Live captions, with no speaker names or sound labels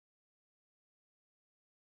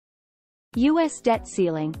U.S. debt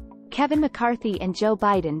ceiling. Kevin McCarthy and Joe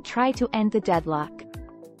Biden try to end the deadlock.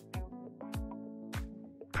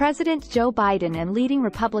 President Joe Biden and leading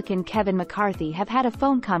Republican Kevin McCarthy have had a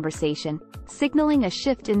phone conversation, signaling a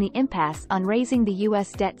shift in the impasse on raising the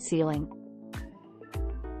U.S. debt ceiling.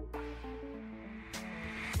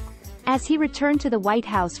 As he returned to the White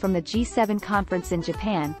House from the G7 conference in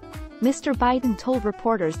Japan, Mr. Biden told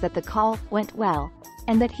reporters that the call went well,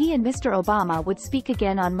 and that he and Mr. Obama would speak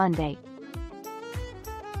again on Monday.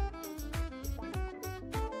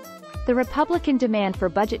 The Republican demand for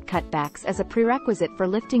budget cutbacks as a prerequisite for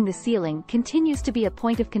lifting the ceiling continues to be a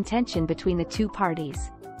point of contention between the two parties.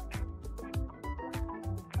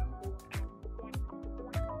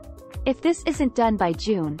 If this isn't done by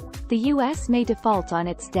June, the U.S. may default on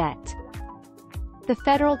its debt. The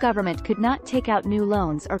federal government could not take out new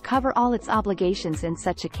loans or cover all its obligations in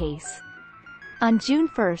such a case. On June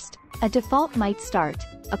 1, a default might start,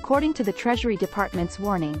 according to the Treasury Department's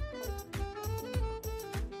warning.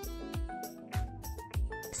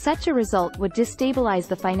 Such a result would destabilize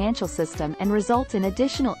the financial system and result in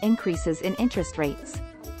additional increases in interest rates.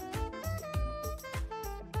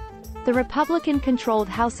 The Republican-controlled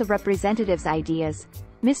House of Representatives' ideas,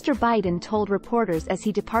 Mr. Biden told reporters as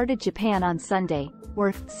he departed Japan on Sunday,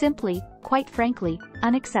 were, simply, quite frankly,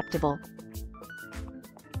 unacceptable.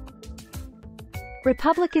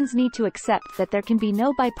 Republicans need to accept that there can be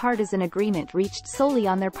no bipartisan agreement reached solely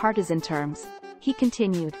on their partisan terms, he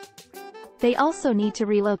continued. They also need to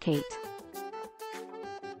relocate.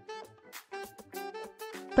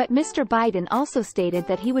 But Mr. Biden also stated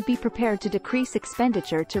that he would be prepared to decrease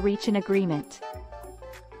expenditure to reach an agreement.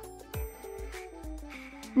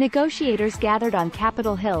 Negotiators gathered on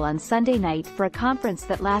Capitol Hill on Sunday night for a conference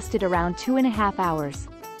that lasted around 2.5 hours.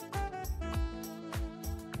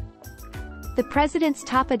 The president's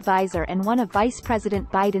top advisor and one of Vice President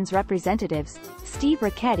Biden's representatives, Steve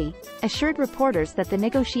Ricchetti, assured reporters that the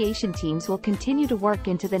negotiation teams will continue to work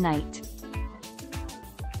into the night.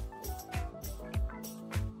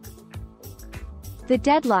 The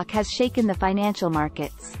deadlock has shaken the financial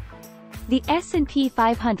markets. The S&P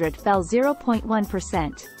 500 fell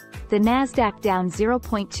 0.1%, the Nasdaq down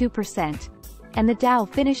 0.2%, and the Dow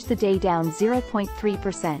finished the day down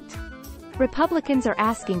 0.3%. Republicans are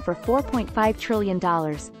asking for $4.5 trillion,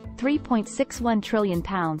 £3.61 trillion,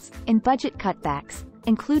 in budget cutbacks,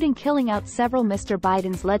 including killing out several Mr.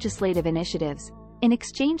 Biden's legislative initiatives, in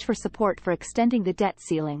exchange for support for extending the debt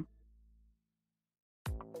ceiling.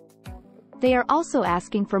 They are also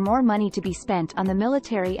asking for more money to be spent on the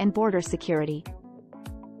military and border security.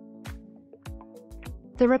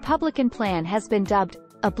 The Republican plan has been dubbed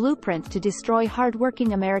a blueprint to destroy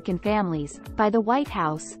hard-working American families by the White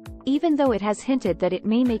House, even though it has hinted that it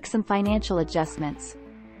may make some financial adjustments.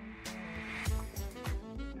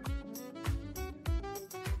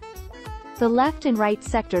 The left and right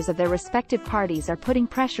sectors of their respective parties are putting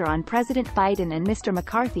pressure on President Biden and Mr.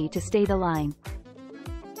 McCarthy to stay the line.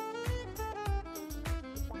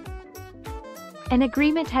 An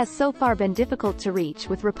agreement has so far been difficult to reach,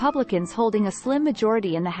 with Republicans holding a slim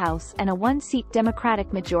majority in the House and a one-seat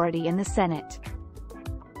Democratic majority in the Senate.